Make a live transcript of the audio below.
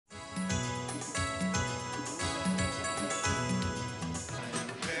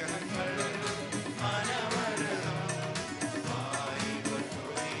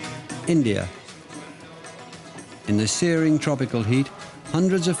India. In the searing tropical heat,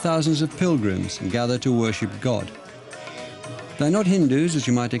 hundreds of thousands of pilgrims gather to worship God. They're not Hindus, as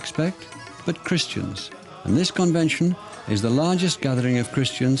you might expect, but Christians, and this convention is the largest gathering of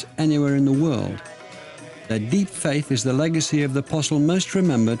Christians anywhere in the world. Their deep faith is the legacy of the apostle most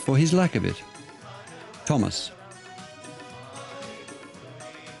remembered for his lack of it, Thomas.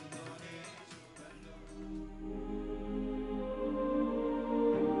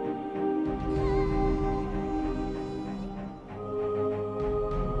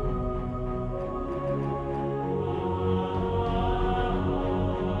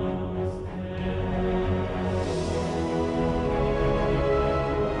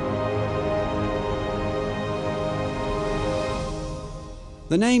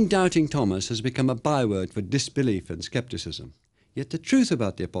 The name Doubting Thomas has become a byword for disbelief and skepticism. Yet the truth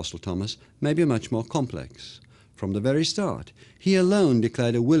about the Apostle Thomas may be much more complex. From the very start, he alone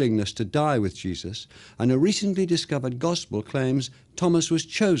declared a willingness to die with Jesus, and a recently discovered gospel claims Thomas was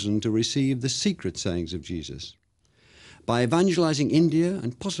chosen to receive the secret sayings of Jesus. By evangelizing India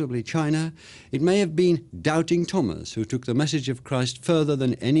and possibly China, it may have been Doubting Thomas who took the message of Christ further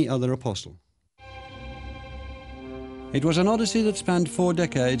than any other apostle. It was an odyssey that spanned 4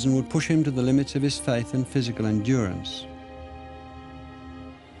 decades and would push him to the limits of his faith and physical endurance.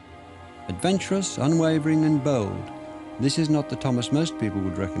 Adventurous, unwavering and bold, this is not the Thomas most people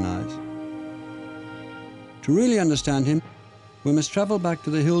would recognize. To really understand him, we must travel back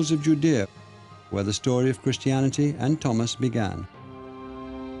to the hills of Judea, where the story of Christianity and Thomas began.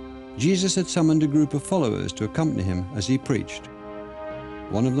 Jesus had summoned a group of followers to accompany him as he preached.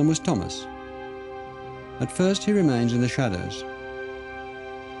 One of them was Thomas. At first, he remains in the shadows.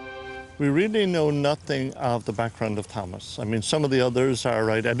 We really know nothing of the background of Thomas. I mean, some of the others are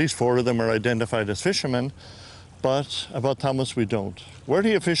right, at least 4 of them are identified as fishermen, but about Thomas we don't. Were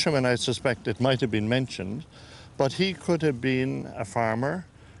he a fisherman, I suspect it might have been mentioned, but he could have been a farmer,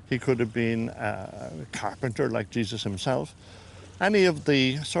 he could have been a carpenter like Jesus himself, any of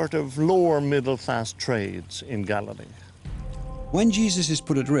the sort of lower middle class trades in Galilee. When Jesus is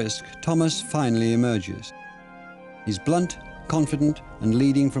put at risk, Thomas finally emerges. He's blunt, confident, and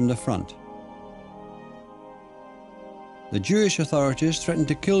leading from the front. The Jewish authorities threatened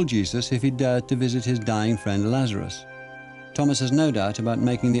to kill Jesus if he dared to visit his dying friend Lazarus. Thomas has no doubt about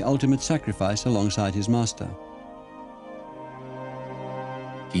making the ultimate sacrifice alongside his master.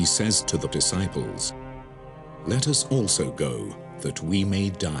 He says to the disciples, "Let us also go, that we may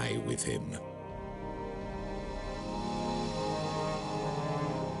die with him."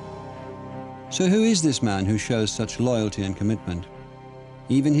 So who is this man who shows such loyalty and commitment?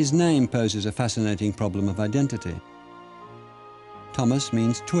 Even his name poses a fascinating problem of identity. Thomas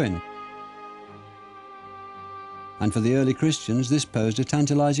means twin. And for the early Christians, this posed a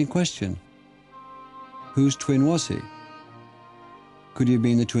tantalizing question. Whose twin was he? Could he have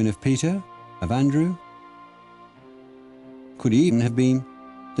been the twin of Peter, of Andrew? Could he even have been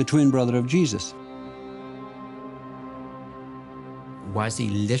the twin brother of Jesus? Was he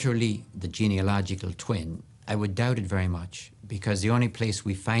literally the genealogical twin? I would doubt it very much, because the only place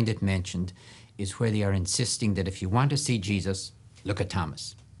we find it mentioned is where they are insisting that if you want to see Jesus, look at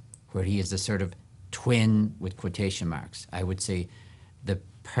Thomas, where he is the sort of twin with quotation marks. I would say the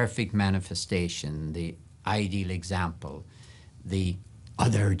perfect manifestation, the ideal example, the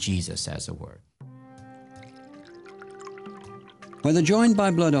other Jesus, as it were. Whether joined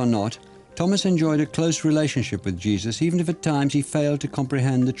by blood or not, Thomas enjoyed a close relationship with Jesus, even if at times he failed to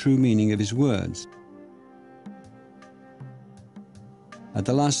comprehend the true meaning of his words. At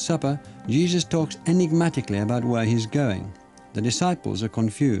the Last Supper, Jesus talks enigmatically about where he's going. The disciples are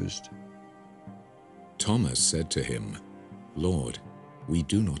confused. Thomas said to him, "Lord, we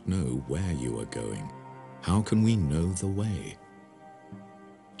do not know where you are going. How can we know the way?"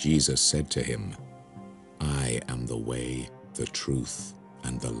 Jesus said to him, "I am the way, the truth,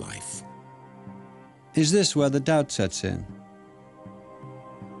 and the life." Is this where the doubt sets in?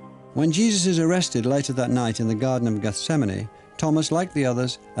 When Jesus is arrested later that night in the Garden of Gethsemane, Thomas, like the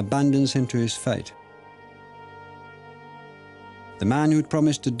others, abandons him to his fate. The man who'd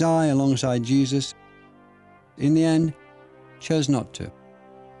promised to die alongside Jesus, in the end, chose not to.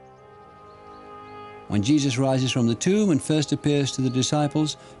 When Jesus rises from the tomb and first appears to the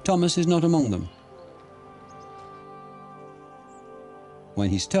disciples, Thomas is not among them. When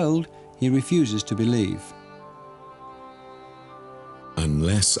he's told, he refuses to believe.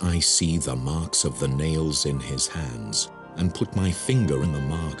 "Unless I see the marks of the nails in his hands, and put my finger in the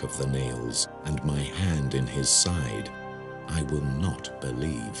mark of the nails, and my hand in his side, I will not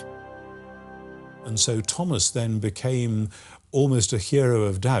believe." And so Thomas then became almost a hero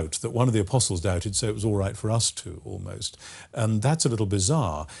of doubt, that one of the apostles doubted, so it was all right for us to, almost. And that's a little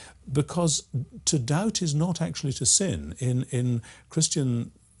bizarre, because to doubt is not actually to sin. In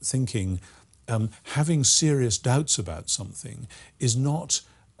Christian thinking, having serious doubts about something is not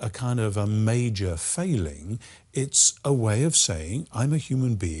a kind of a major failing. It's a way of saying, I'm a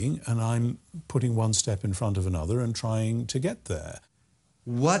human being and I'm putting one step in front of another and trying to get there.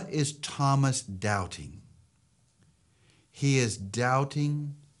 What is Thomas doubting? He is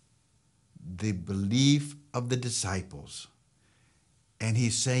doubting the belief of the disciples. And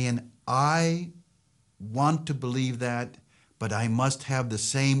he's saying, I want to believe that, but I must have the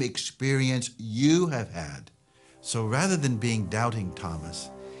same experience you have had. So rather than being doubting Thomas,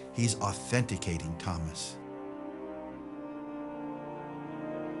 he's authenticating Thomas.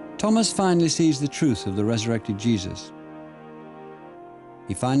 Thomas finally sees the truth of the resurrected Jesus.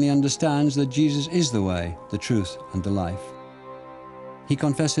 He finally understands that Jesus is the way, the truth, and the life. He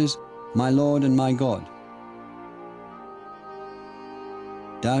confesses, "My Lord and my God."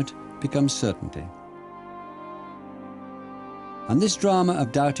 Doubt becomes certainty. And this drama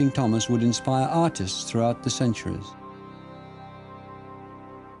of doubting Thomas would inspire artists throughout the centuries.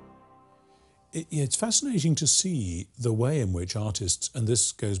 It's fascinating to see the way in which artists, and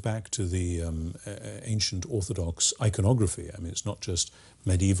this goes back to the ancient Orthodox iconography, I mean, it's not just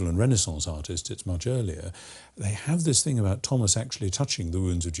medieval and Renaissance artists, it's much earlier. They have this thing about Thomas actually touching the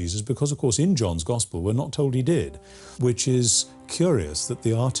wounds of Jesus because, of course, in John's Gospel, we're not told he did, which is curious that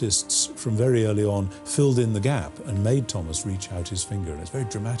the artists from very early on filled in the gap and made Thomas reach out his finger, and it's a very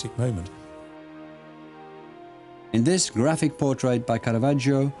dramatic moment. In this graphic portrait by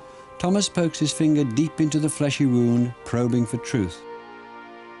Caravaggio, Thomas pokes his finger deep into the fleshy wound, probing for truth.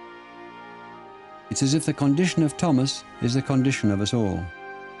 It's as if the condition of Thomas is the condition of us all.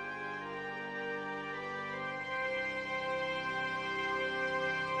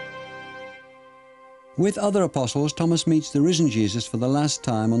 With other apostles, Thomas meets the risen Jesus for the last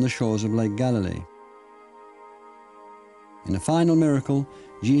time on the shores of Lake Galilee. In a final miracle,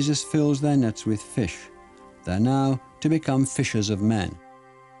 Jesus fills their nets with fish. They're now to become fishers of men.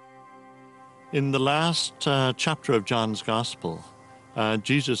 In the last chapter of John's Gospel,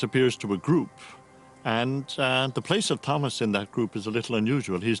 Jesus appears to a group, and the place of Thomas in that group is a little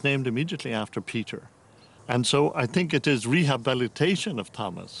unusual. He's named immediately after Peter. And so I think it is rehabilitation of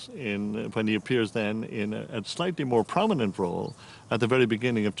Thomas when he appears then in a slightly more prominent role at the very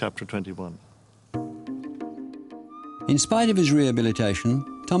beginning of chapter 21. In spite of his rehabilitation,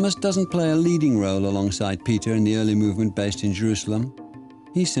 Thomas doesn't play a leading role alongside Peter in the early movement based in Jerusalem.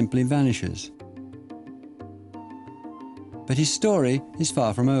 He simply vanishes. But his story is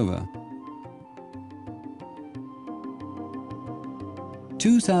far from over.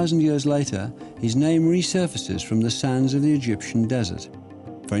 2,000 years later, his name resurfaces from the sands of the Egyptian desert.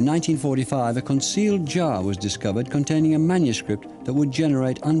 For in 1945, a concealed jar was discovered containing a manuscript that would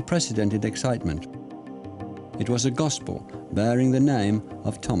generate unprecedented excitement. It was a gospel bearing the name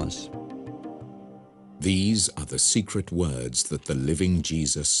of Thomas. These are the secret words that the living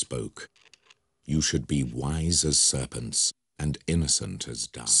Jesus spoke. You should be wise as serpents and innocent as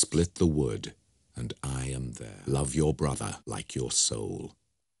doves. Split the wood, and I am there. Love your brother like your soul.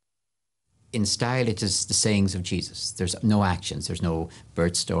 In style, it is the sayings of Jesus. There's no actions. There's no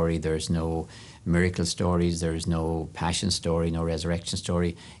birth story. There's no miracle stories. There's no passion story, no resurrection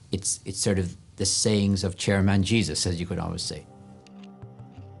story. It's sort of the sayings of Chairman Jesus, as you could always say.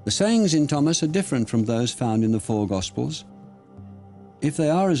 The sayings in Thomas are different from those found in the four Gospels. If they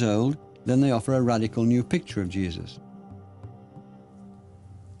are as old, then they offer a radical new picture of Jesus.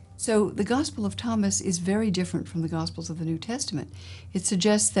 So the Gospel of Thomas is very different from the Gospels of the New Testament. It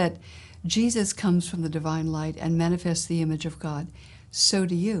suggests that Jesus comes from the divine light and manifests the image of God. So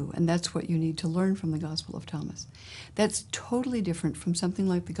do you, and that's what you need to learn from the Gospel of Thomas. That's totally different from something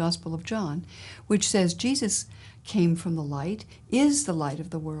like the Gospel of John, which says Jesus came from the light, is the light of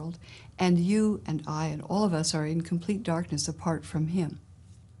the world, and you and I and all of us are in complete darkness apart from him.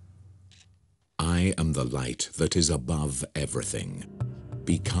 I am the light that is above everything.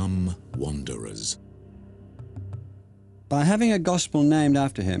 Become wanderers. By having a gospel named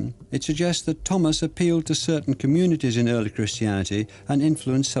after him, it suggests that Thomas appealed to certain communities in early Christianity and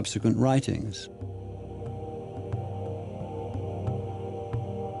influenced subsequent writings.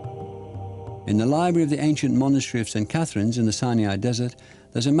 In the library of the ancient monastery of St. Catherine's in the Sinai Desert,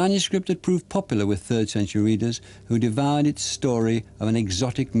 there's a manuscript that proved popular with 3rd century readers who devoured its story of an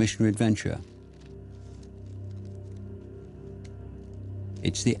exotic missionary adventure.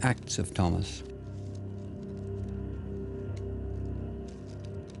 It's the Acts of Thomas.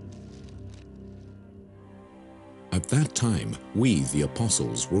 At that time, we, the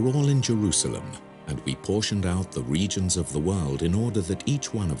apostles, were all in Jerusalem, and we portioned out the regions of the world in order that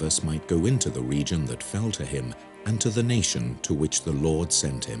each one of us might go into the region that fell to him and to the nation to which the Lord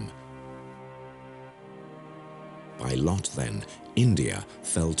sent him. By lot, then, India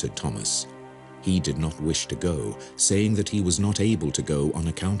fell to Thomas. He did not wish to go, saying that he was not able to go on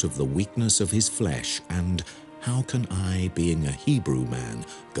account of the weakness of his flesh, and how can I, being a Hebrew man,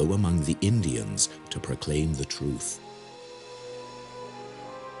 go among the Indians to proclaim the truth?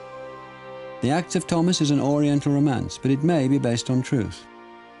 The Acts of Thomas is an Oriental romance, but it may be based on truth.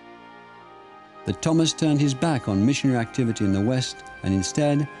 That Thomas turned his back on missionary activity in the West and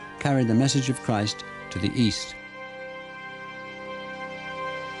instead carried the message of Christ to the East.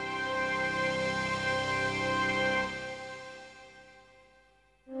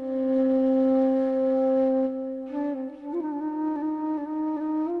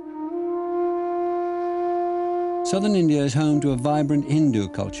 Southern India is home to a vibrant Hindu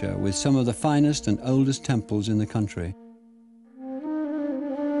culture with some of the finest and oldest temples in the country.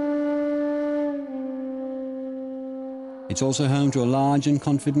 It's also home to a large and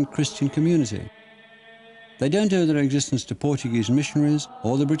confident Christian community. They don't owe their existence to Portuguese missionaries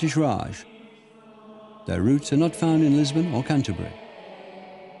or the British Raj. Their roots are not found in Lisbon or Canterbury.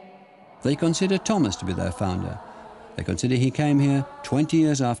 They consider Thomas to be their founder. They consider he came here 20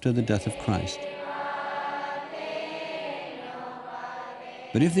 years after the death of Christ.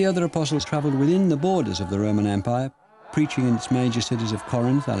 But if the other apostles travelled within the borders of the Roman Empire, preaching in its major cities of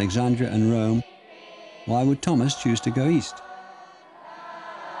Corinth, Alexandria and Rome, why would Thomas choose to go east?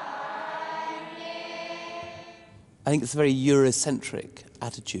 I think it's a very Eurocentric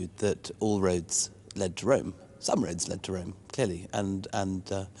attitude that all roads led to Rome. Some roads led to Rome, clearly, and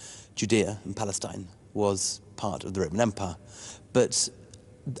Judea and Palestine was part of the Roman Empire. But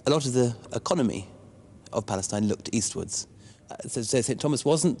a lot of the economy of Palestine looked eastwards. So St. Thomas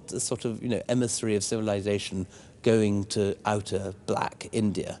wasn't a sort of, emissary of civilization going to outer black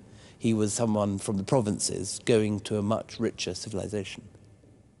India. He was someone from the provinces going to a much richer civilization.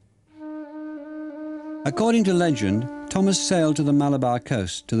 According to legend, Thomas sailed to the Malabar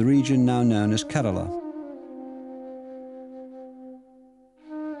coast, to the region now known as Kerala.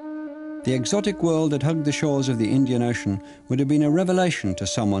 The exotic world that hugged the shores of the Indian Ocean would have been a revelation to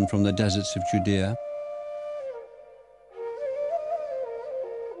someone from the deserts of Judea.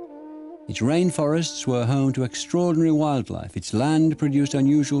 Its rainforests were home to extraordinary wildlife. Its land produced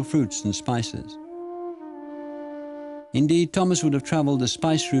unusual fruits and spices. Indeed, Thomas would have travelled the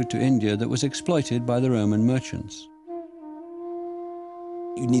spice route to India that was exploited by the Roman merchants.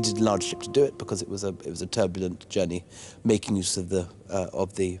 You needed a large ship to do it because it was a turbulent journey, making use of the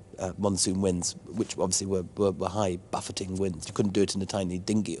monsoon winds, which obviously were high buffeting winds. You couldn't do it in a tiny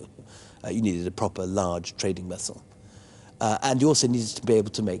dinghy. You needed a proper large trading vessel. And you also needed to be able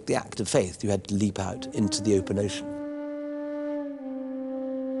to make the act of faith. You had to leap out into the open ocean.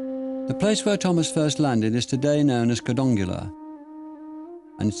 The place where Thomas first landed is today known as Kodongula,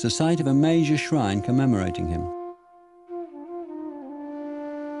 and it's the site of a major shrine commemorating him.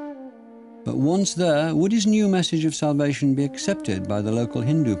 But once there, would his new message of salvation be accepted by the local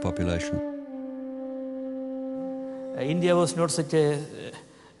Hindu population? India was not such a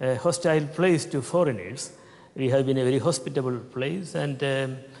hostile place to foreigners. We have been a very hospitable place, and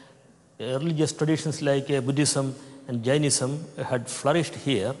religious traditions like Buddhism and Jainism had flourished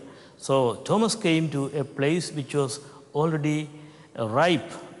here. So Thomas came to a place which was already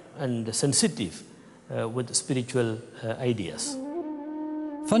ripe and sensitive with spiritual ideas.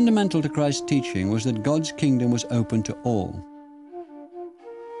 Fundamental to Christ's teaching was that God's kingdom was open to all.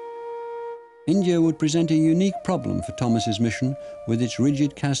 India would present a unique problem for Thomas's mission with its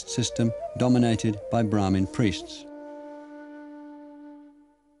rigid caste system dominated by Brahmin priests.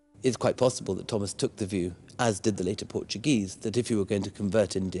 It's quite possible that Thomas took the view, as did the later Portuguese, that if you were going to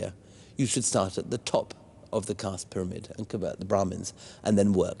convert India, you should start at the top of the caste pyramid and convert the Brahmins, and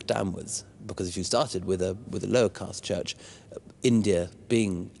then work downwards. Because if you started with a lower caste church, India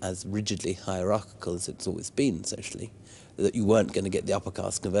being as rigidly hierarchical as it's always been socially, that you weren't going to get the upper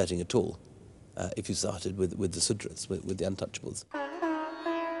caste converting at all if you started with the Sudras, with the untouchables.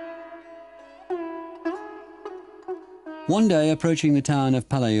 One day, approaching the town of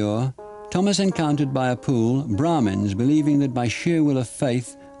Palayur, Thomas encountered by a pool Brahmins believing that by sheer will of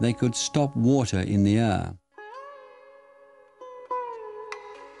faith they could stop water in the air.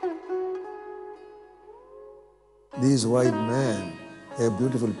 These white men, a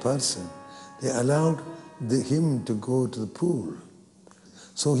beautiful person, they allowed him to go to the pool.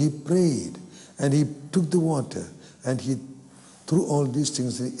 So he prayed and he took the water and he threw all these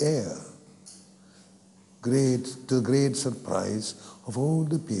things in the air. to the great surprise of all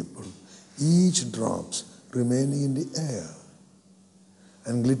the people, each drops remaining in the air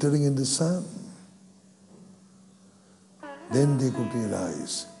and glittering in the sun. Then they could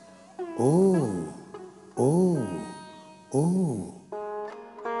realize, oh, oh, oh.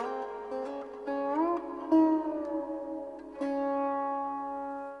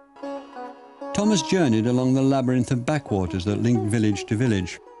 Thomas journeyed along the labyrinth of backwaters that linked village to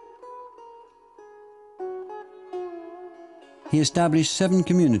village. He established 7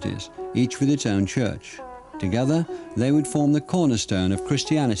 communities, each with its own church. Together, they would form the cornerstone of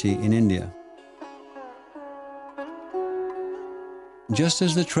Christianity in India. Just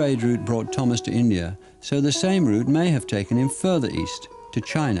as the trade route brought Thomas to India, so the same route may have taken him further east, to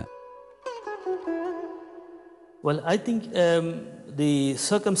China. Well, I think the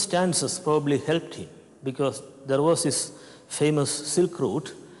circumstances probably helped him, because there was this famous Silk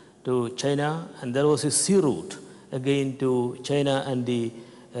Route to China, and there was a sea route again to China and the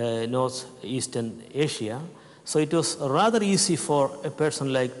northeastern Asia. So it was rather easy for a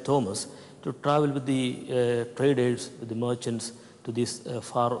person like Thomas to travel with the traders, with the merchants, to these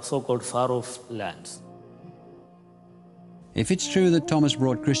so-called far-off lands. If it's true that Thomas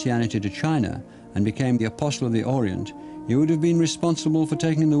brought Christianity to China and became the apostle of the Orient, he would have been responsible for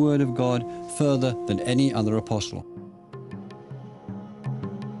taking the word of God further than any other apostle.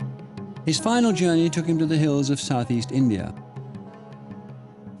 His final journey took him to the hills of southeast India.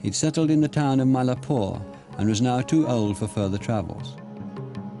 He'd settled in the town of Malapur and was now too old for further travels.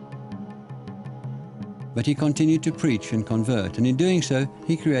 But he continued to preach and convert, and in doing so,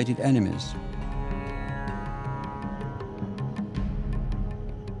 he created enemies.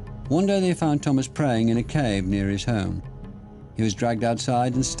 One day they found Thomas praying in a cave near his home. He was dragged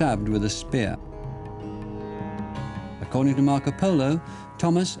outside and stabbed with a spear. According to Marco Polo,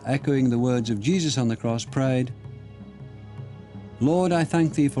 Thomas, echoing the words of Jesus on the cross, prayed, "Lord, I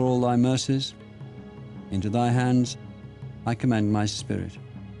thank thee for all thy mercies. Into thy hands I commend my spirit."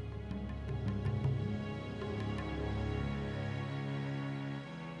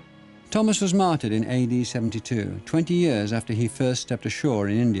 Thomas was martyred in AD 72, 20 years after he first stepped ashore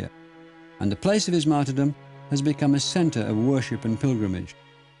in India, and the place of his martyrdom has become a center of worship and pilgrimage.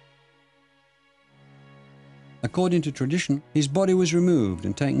 According to tradition, his body was removed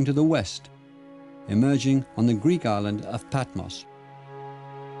and taken to the west, emerging on the Greek island of Patmos.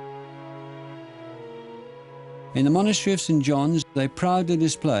 In the monastery of St. John's, they proudly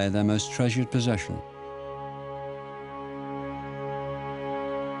display their most treasured possession.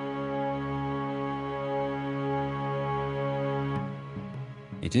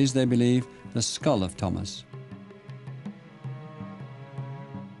 It is, they believe, the skull of Thomas.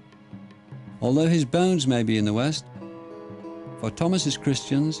 Although his bones may be in the West, for Thomas's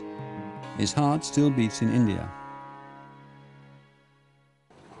Christians, his heart still beats in India.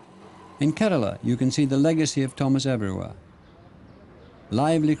 In Kerala, you can see the legacy of Thomas everywhere.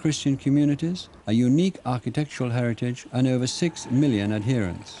 Lively Christian communities, a unique architectural heritage, and over 6 million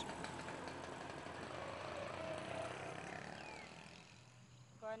adherents.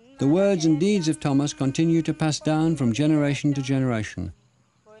 The words and deeds of Thomas continue to pass down from generation to generation,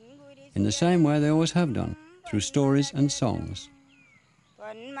 in the same way they always have done, through stories and songs.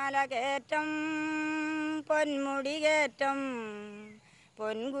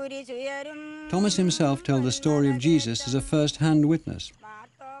 Thomas himself told the story of Jesus as a first-hand witness.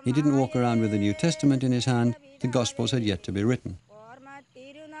 He didn't walk around with the New Testament in his hand. The Gospels had yet to be written.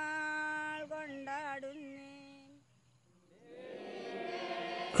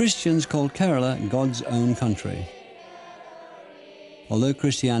 Christians call Kerala God's own country. Although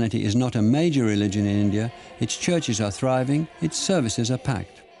Christianity is not a major religion in India, its churches are thriving, its services are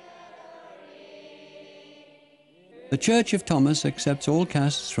packed. The Church of Thomas accepts all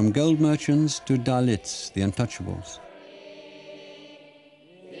castes from gold merchants to Dalits, the untouchables.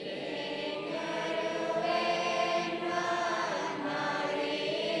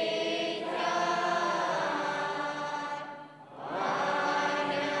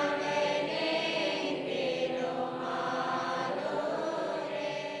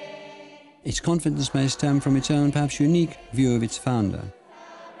 Its confidence may stem from its own, perhaps unique, view of its founder.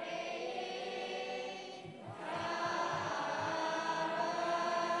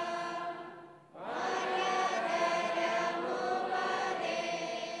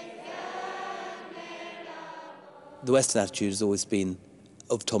 The Western attitude has always been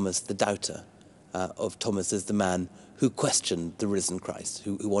of Thomas the doubter, of Thomas as the man who questioned the risen Christ,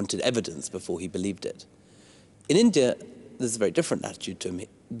 who wanted evidence before he believed it. In India, there's a very different attitude to him.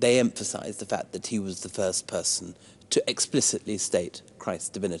 They emphasize the fact that he was the first person to explicitly state Christ's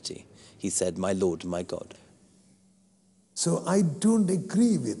divinity. he said, "My Lord and my God." So I don't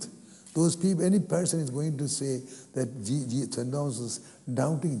agree with those people. Any person is going to say that St. Thomas was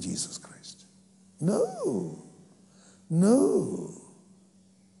doubting Jesus Christ. No. No.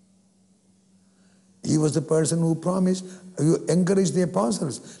 He was the person who promised, who encouraged the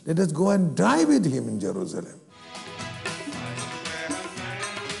apostles, let us go and die with him in Jerusalem.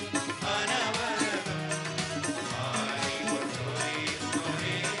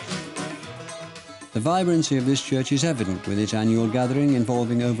 The vibrancy of this church is evident with its annual gathering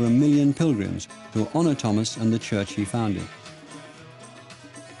involving over 1 million pilgrims who honour Thomas and the church he founded.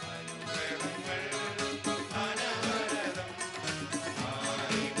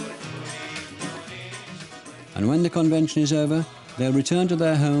 And when the convention is over, they'll return to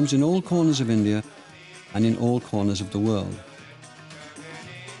their homes in all corners of India and in all corners of the world.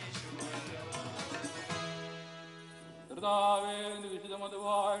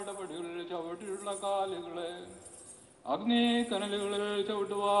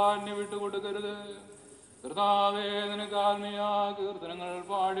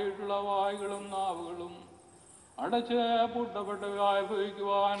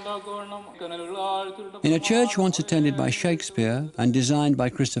 In a church once attended by Shakespeare and designed by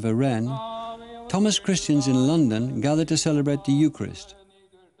Christopher Wren, Thomas Christians in London gathered to celebrate the Eucharist,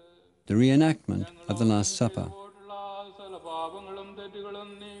 the reenactment of the Last Supper.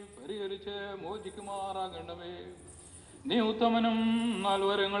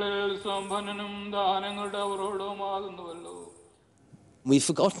 We've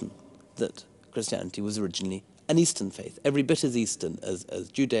forgotten that Christianity was originally an Eastern faith, every bit as Eastern as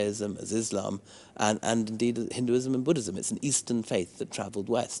Judaism, as Islam, and indeed Hinduism and Buddhism. It's an Eastern faith that travelled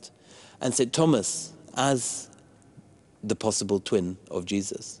west. And St. Thomas, as the possible twin of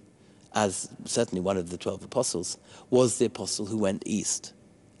Jesus, as certainly one of the 12 apostles, was the apostle who went east.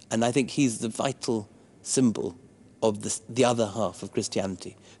 And I think he's the vital symbol of the other half of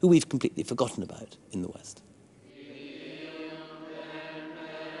Christianity, who we've completely forgotten about in the West.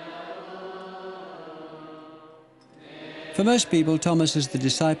 For most people, Thomas is the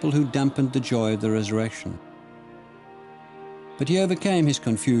disciple who dampened the joy of the resurrection. But he overcame his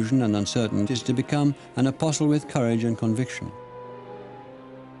confusion and uncertainties to become an apostle with courage and conviction.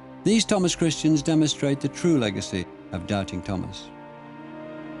 These Thomas Christians demonstrate the true legacy of doubting Thomas.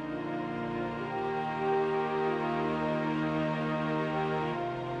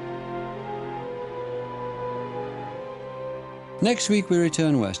 Next week we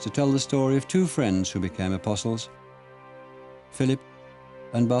return west to tell the story of two friends who became apostles, Philip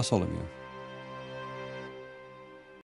and Bartholomew.